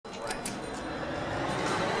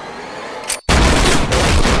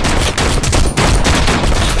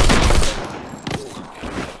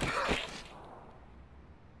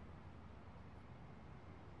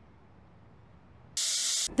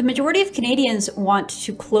The majority of Canadians want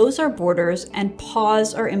to close our borders and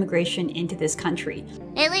pause our immigration into this country.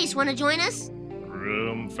 Hey, Elise, want to join us?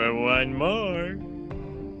 Room for one more.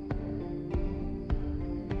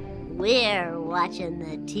 We're watching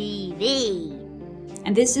the TV.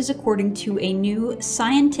 And this is according to a new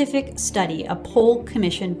scientific study, a poll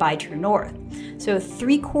commissioned by True North. So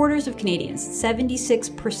 3/4 of Canadians,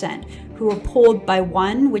 76%, who were polled by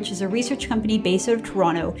One, which is a research company based out of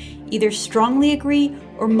Toronto, either strongly agree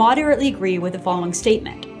or moderately agree with the following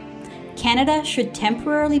statement. Canada should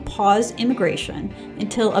temporarily pause immigration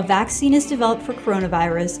until a vaccine is developed for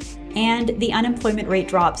coronavirus and the unemployment rate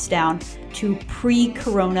drops down to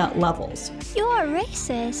pre-corona levels. You're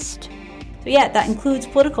racist. So yeah, that includes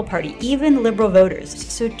political party, even Liberal voters.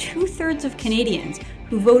 So 2/3 of Canadians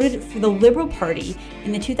who voted for the Liberal Party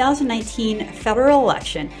in the 2019 federal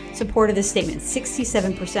election supported this statement,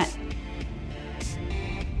 67%.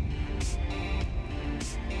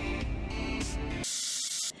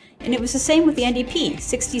 And it was the same with the NDP,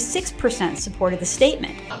 66% supported the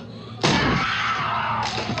statement.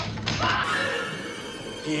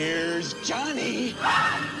 Here's Johnny.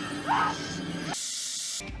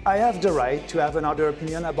 I have the right to have another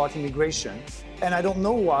opinion about immigration, and I don't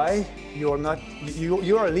know why you're not.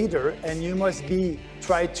 You're a leader, and you must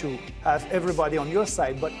try to have everybody on your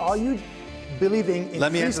side. But are you believing in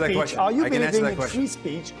Let me free answer that speech? question. Are you I can answer believing that in question. free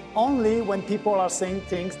speech only when people are saying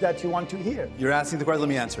things that you want to hear? You're asking the question, let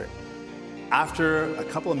me answer it. After a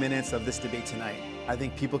couple of minutes of this debate tonight, I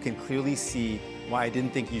think people can clearly see why I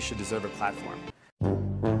didn't think you should deserve a platform.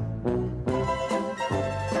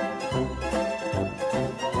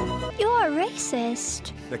 You're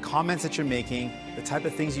racist. The comments that you're making, the type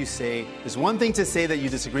of things you say, there's one thing to say that you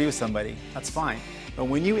disagree with somebody, that's fine. But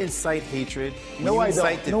when you incite hatred, when No, you I incite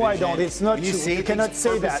don't. division, No, I don't. It's not when you true. say You cannot things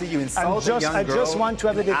say that. purposely, you insult a young I girl, just want to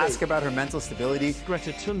have a and debate. ask about her mental stability.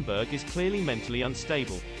 Greta Thunberg is clearly mentally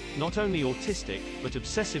unstable. Not only autistic, but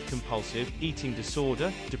obsessive-compulsive, eating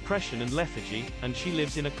disorder, depression and lethargy, and she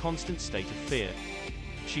lives in a constant state of fear.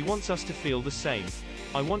 She wants us to feel the same.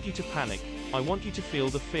 I want you to panic. I want you to feel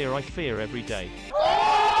the fear I fear every day.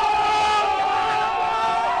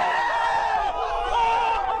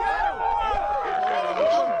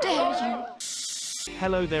 How dare you?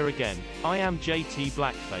 Hello there again. I am JT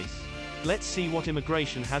Blackface. Let's see what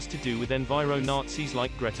immigration has to do with enviro-Nazis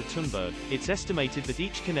like Greta Thunberg. It's estimated that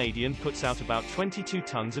each Canadian puts out about 22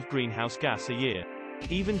 tons of greenhouse gas a year.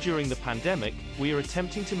 Even during the pandemic, we are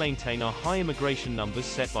attempting to maintain our high immigration numbers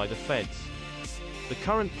set by the feds. The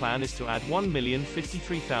current plan is to add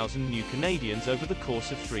 1,053,000 new Canadians over the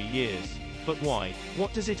course of 3 years. But why?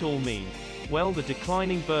 What does it all mean? Well, the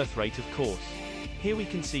declining birth rate, of course. Here we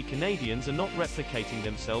can see Canadians are not replicating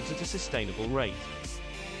themselves at a sustainable rate.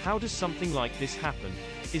 How does something like this happen?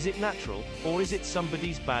 Is it natural, or is it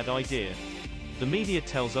somebody's bad idea? The media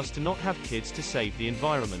tells us to not have kids to save the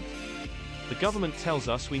environment. The government tells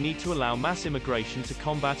us we need to allow mass immigration to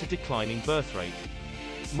combat a declining birth rate.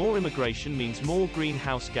 More immigration means more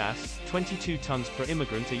greenhouse gas, 22 tons per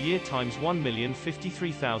immigrant a year times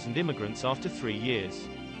 1,053,000 immigrants after 3 years.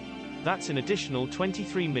 That's an additional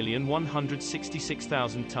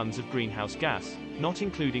 23,166,000 tons of greenhouse gas, not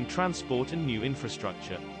including transport and new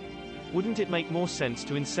infrastructure. Wouldn't it make more sense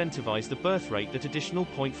to incentivize the birth rate at additional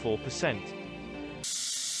 0.4%?